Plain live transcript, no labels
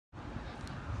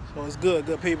So it's good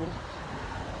people.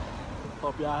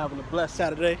 Hope y'all having a blessed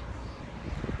Saturday.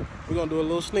 We're gonna do a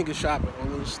little sneaker shopping, or a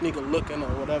little sneaker looking, or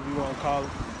whatever you want to call it.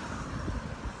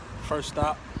 First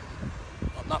stop,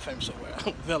 not Famous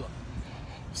Footwear, Villa.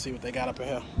 See what they got up in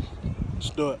here. Let's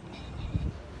do it.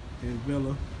 Here's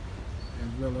Villa,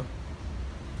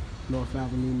 North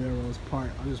Avenue, Melrose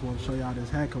Park. I just want to show y'all this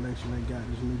hat collection they got.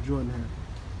 This new Jordan hat.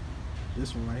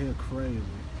 This one right here, crazy.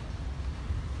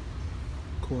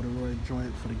 Corduroy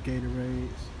joint for the Gatorades.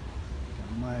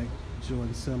 Got Mike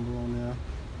Jordan symbol on there.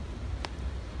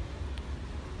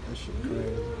 That shit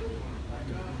crazy.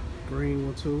 Green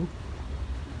one too,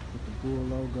 with the bull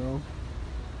logo.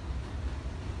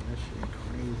 That shit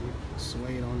crazy.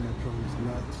 Suede on that drum is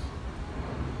nuts.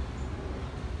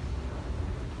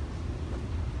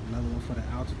 Another one for the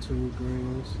altitude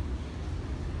greens.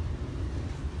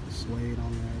 Suede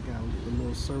on there. Got the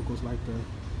little circles like the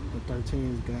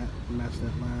 13s got. Match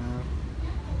that line.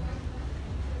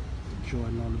 The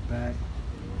Jordan on the back.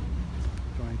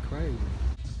 Joint crazy.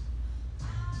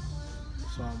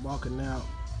 So I'm walking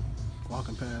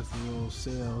past the little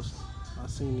sales. I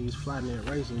seen these Flyknit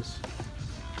racers,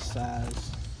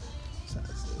 size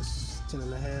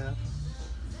 10.5,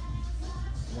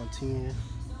 110.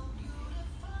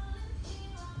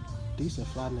 Decent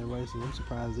Flyknit racers. I'm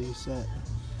surprised these set.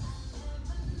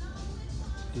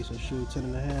 Decent shoe,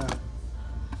 10.5.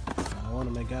 I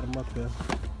wonder they got them up here.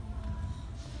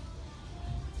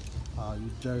 All you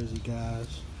Jersey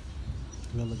guys,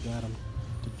 Villa got them.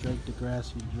 The Drake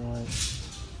Degrassi joint,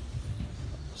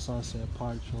 Sunset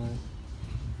Park joint.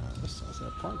 The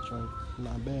Sunset Park joint,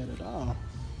 not bad at all.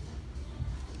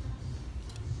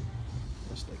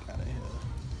 What's they got in here?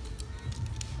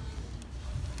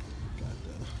 Got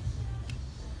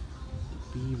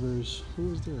the Beavers.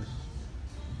 Who is this?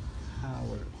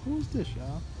 Howard. Who is this,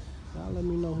 y'all? Y'all let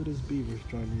me know who this Beavers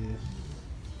joint is.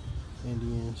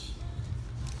 Indians.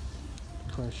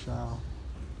 Crenshaw.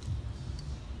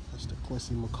 That's the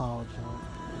Quincy McCall joint.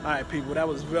 Alright people, that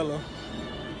was Villa.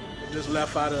 Just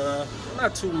left out of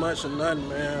not too much or nothing,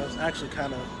 man. It's actually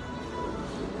kind of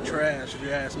trash if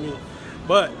you ask me.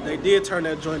 But they did turn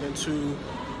that joint into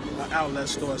an outlet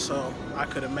store, so I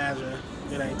could imagine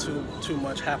it ain't too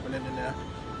much happening in there.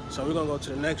 So we're gonna go to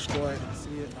the next joint,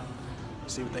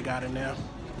 see what they got in there,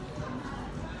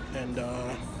 and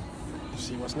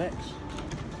see what's next.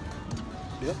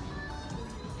 Yep.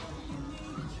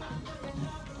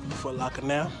 Foot Locker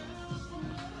now.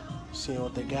 Seeing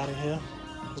what they got in here.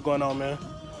 What's going on, man?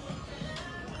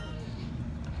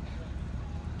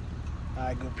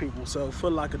 Alright, good people. So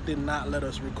Foot Locker did not let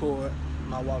us record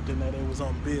when I walked in there. They was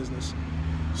on business.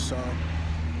 So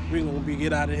we're gonna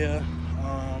get out of here.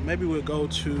 Maybe we'll go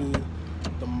to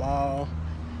the mall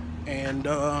and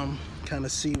kind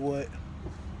of see what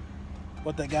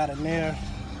they got in there.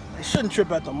 They shouldn't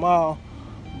trip at the mall,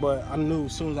 but I knew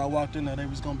as soon as I walked in there they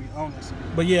was gonna be honest.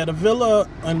 But yeah, the Villa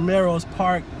and Melrose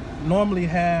Park normally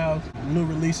have new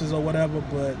releases or whatever,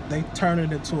 but they turn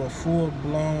it into a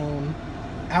full-blown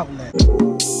outlet.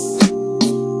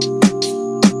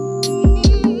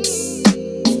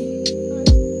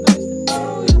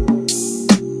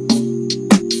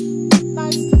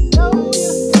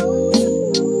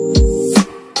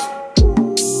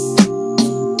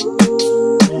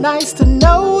 Nice to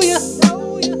know you.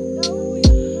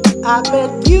 I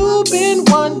bet you've been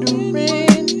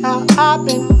wondering how I've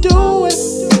been doing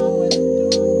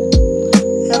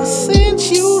ever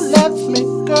since you left me,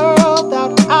 girl.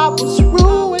 That I was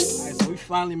ruined. Alright, so we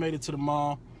finally made it to the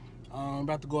mall. I'm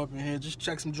about to go up in here, just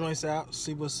check some joints out,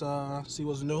 see what's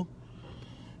new,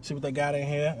 see what they got in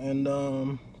here,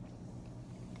 and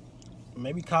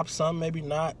maybe cop some, maybe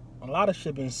not. A lot of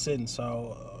shit been sitting,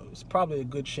 so it's probably a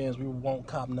good chance we won't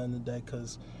cop nothing today,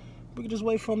 because we can just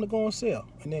wait for them to go on sale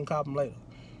and then cop them later.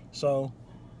 So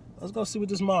let's go see what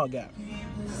this mall got.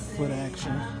 Foot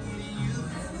action.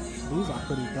 These are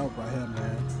pretty dope right here,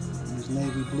 man. These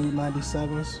navy blue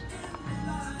 97s.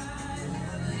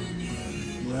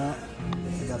 Yeah.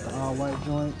 They got the all white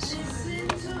joints.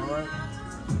 Alright.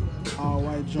 All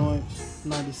white joints,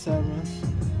 97s.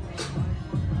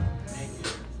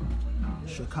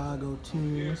 Chicago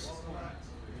teens.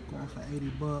 Going for 80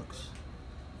 bucks.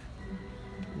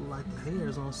 Like the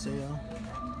hairs on sale.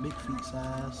 Big feet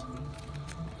size.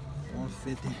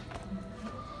 150.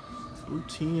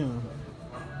 Routine.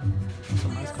 That's a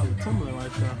nice color Timberland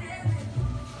right there.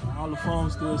 All the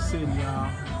foams still sitting, y'all.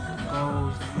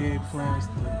 Golds, the eggplants,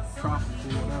 the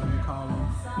tropical, whatever you call them.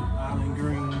 Island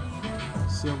green,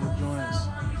 silver joints.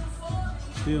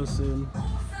 Still sitting.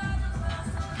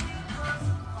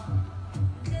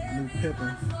 New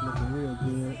Pippin, looking real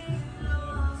good.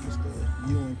 Just the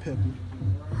Ewing Pippin.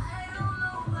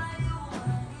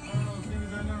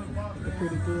 They're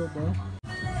pretty good, bro.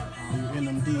 You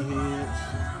NMD heads.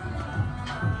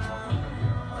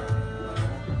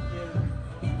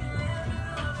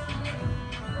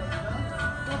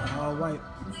 Got the all white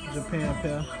Japan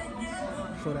pair.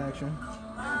 Foot action.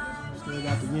 Still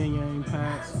got the Yin Yang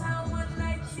pants.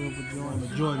 Silver joint, the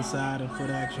Jordan side and foot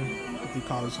action. What they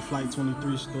call it, a Flight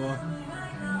 23 store.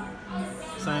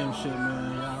 Same shit,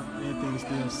 man. Everything's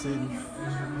still sitting.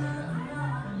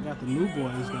 Got the new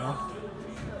boys though.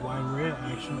 White and red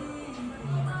action.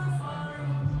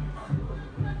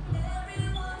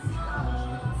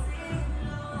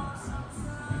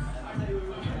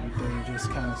 Everything just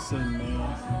kind of sitting,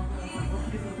 man.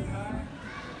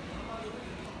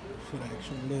 Foot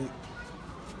action lit.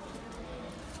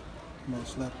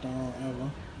 Most slept on ever.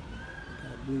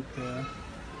 Got a blue pair.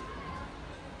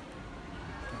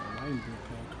 Got a white blue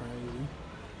pair, crazy.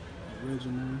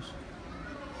 Originals.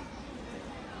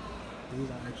 These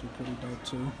are actually pretty dope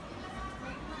too.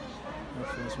 Air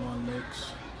Force One licks.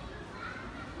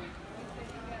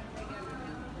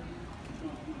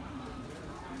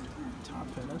 Top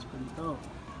pair, that's pretty dope.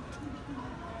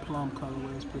 Plum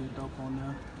colorway is pretty dope on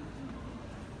there.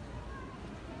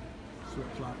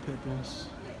 Flip-flop Pippins.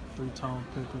 Three-tone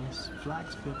Pippins.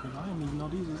 Flax Pippins. I didn't even know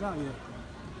these was out yet.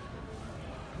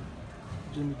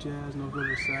 Jimmy Jazz, No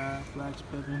Riverside. Flax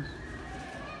Pippins.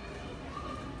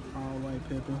 All white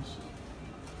Pippins.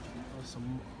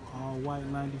 Some all white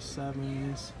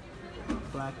 97s.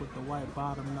 Black with the white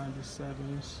bottom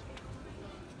 97s.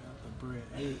 Got the Bred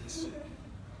 8s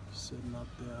sitting up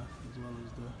there, as well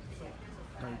as the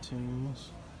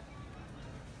 13s.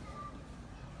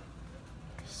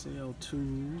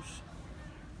 CL2s.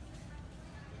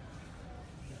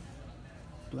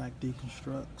 Black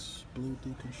deconstructs, blue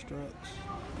deconstructs.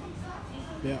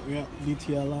 Yep,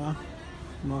 DTLR,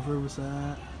 North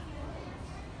Riverside.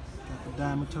 Got the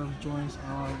Diamond Turf joints,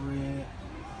 all red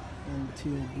and the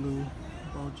teal blue.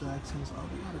 Bo Jacksons. Oh,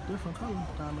 they got a different color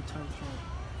Diamond Turf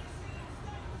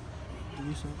joint.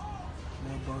 Decent.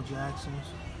 More Bo Jacksons.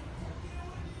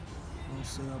 On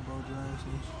sale Bo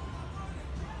Jacksons.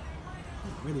 I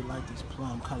really like this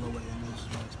plum colorway in these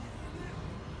joints, man.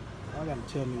 Y'all gotta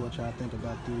tell me what y'all think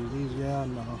about these. These, yeah,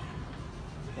 no.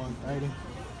 130.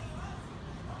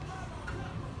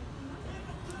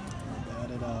 Not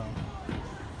bad at all.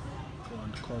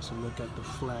 Going a closer look at the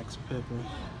Flax Pippins.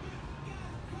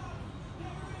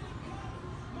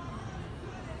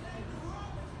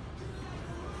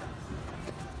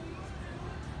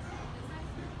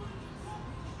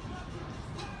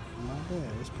 Not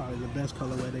bad. It's probably the best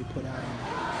colorway they put out.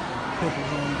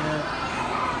 Pippins on that.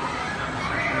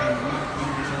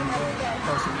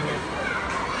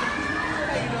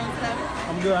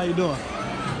 I'm good, how you doing?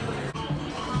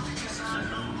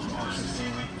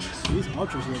 These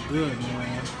ultras look good,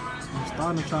 man. I'm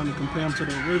starting to try to compare them to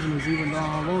the originals, even though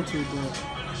I don't want to, but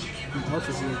these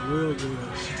ultras look real good. And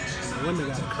the women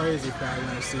got a crazy probably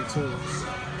want to see too.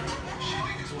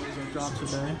 These are dropped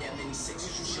today.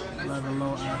 11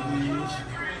 low IVs.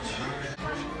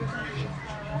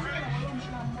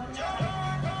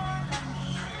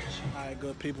 Alright,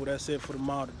 good people, that's it for the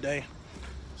mall today.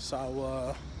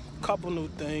 So, couple new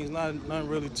things, nothing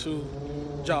really too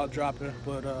jaw-dropping,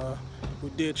 but we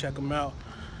did check them out.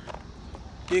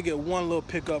 Did get one little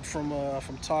pickup from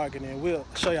Target, and we'll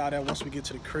show y'all that once we get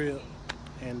to the crib.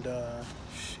 And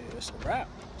shit, it's a wrap.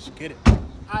 Let's get it. All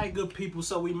right, good people.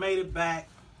 So we made it back.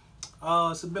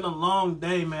 It's been a long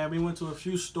day, man. We went to a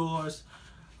few stores.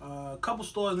 A couple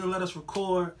stores didn't let us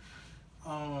record.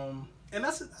 And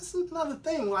that's another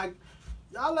thing. Like,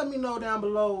 y'all let me know down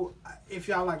below if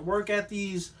y'all like work at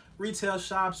these retail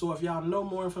shops, or if y'all know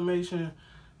more information.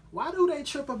 Why do they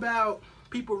trip about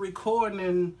people recording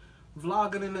and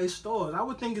vlogging in their stores? I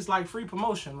would think it's like free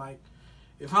promotion. Like,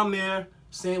 if I'm there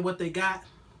seeing what they got,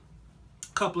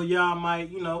 a couple of y'all might,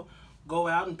 you know, go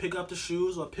out and pick up the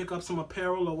shoes or pick up some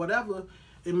apparel or whatever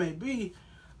it may be.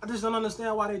 I just don't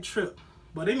understand why they trip.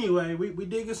 But anyway, we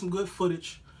did get some good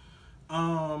footage.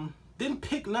 Didn't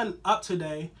pick nothing up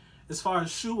today as far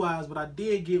as shoe wise, but I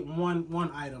did get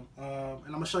one item, and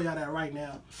I'm gonna show y'all that right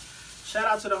now. Shout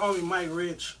out to the homie Mike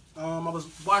Rich. I was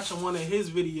watching one of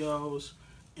his videos,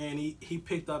 and he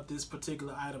picked up this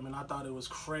particular item, and I thought it was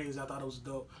crazy. I thought it was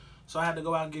dope, so I had to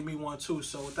go out and get me one too.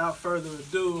 So without further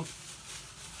ado,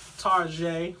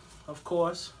 Tarjay, of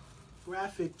course,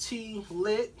 graphic tee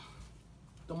lit,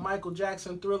 the Michael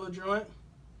Jackson Thriller joint.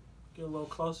 Get a little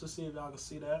closer, see if y'all can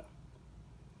see that.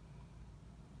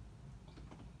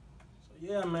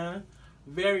 Yeah, man,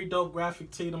 very dope graphic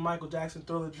tee, the Michael Jackson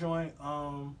Thriller joint.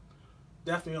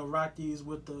 Definitely gonna rock these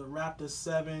with the Raptor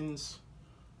 7s.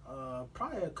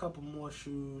 Probably a couple more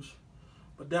shoes,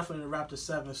 but definitely the Raptor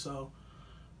 7. So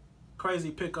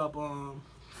crazy pickup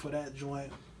for that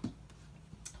joint.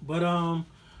 But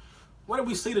what did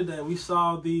we see today? We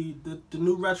saw the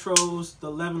new retros, the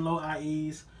 11 low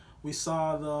IEs. We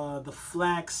saw the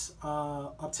Flax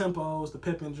up-tempos, the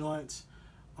Pippin joints,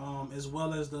 as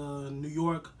well as the New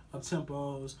York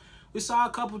up-tempos. We saw a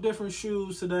couple different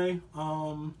shoes today,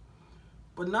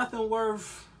 but nothing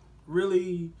worth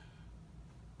really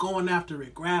going after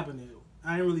it, grabbing it.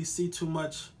 I didn't really see too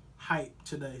much hype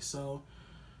today, so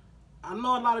I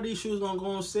know a lot of these shoes gonna go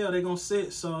on sale. They're gonna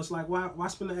sit, so it's like, why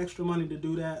spend the extra money to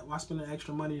do that? Why spend the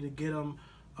extra money to get them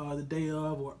the day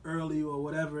of or early or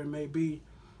whatever it may be?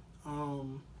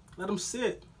 Let them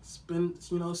sit. Spend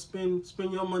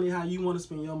your money how you want to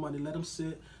spend your money. Let them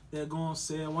sit. They'll go on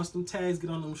sale. Once them tags get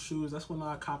on them shoes, that's when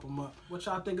I cop them up. What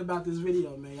y'all think about this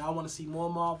video, man? Y'all want to see more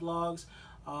mall vlogs?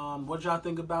 What y'all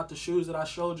think about the shoes that I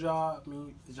showed y'all? I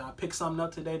mean, did y'all pick something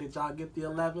up today? Did y'all get the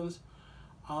 11s?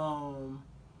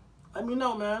 Let me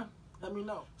know, man. Let me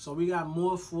know. So we got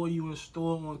more for you in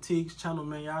store on Teek's channel,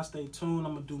 man. Y'all stay tuned.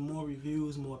 I'm gonna do more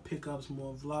reviews, more pickups,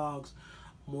 more vlogs,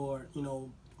 more,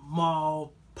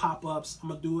 mall pop-ups. I'm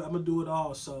gonna do it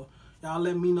all. So y'all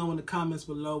let me know in the comments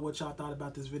below what y'all thought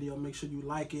about this video. Make sure you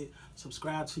like it,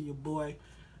 subscribe to your boy,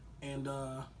 and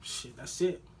shit, that's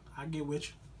it. I'll get with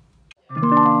you.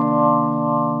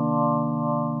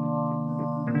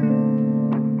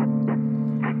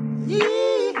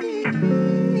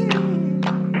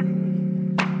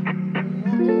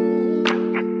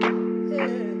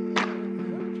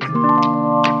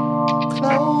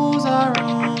 Clothes are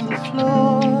on the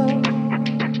floor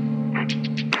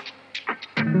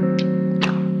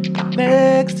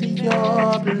next to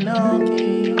your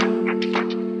belongings.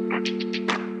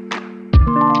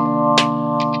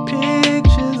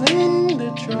 Pictures in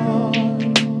the drawer,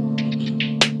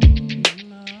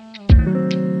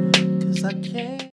 'cause I can't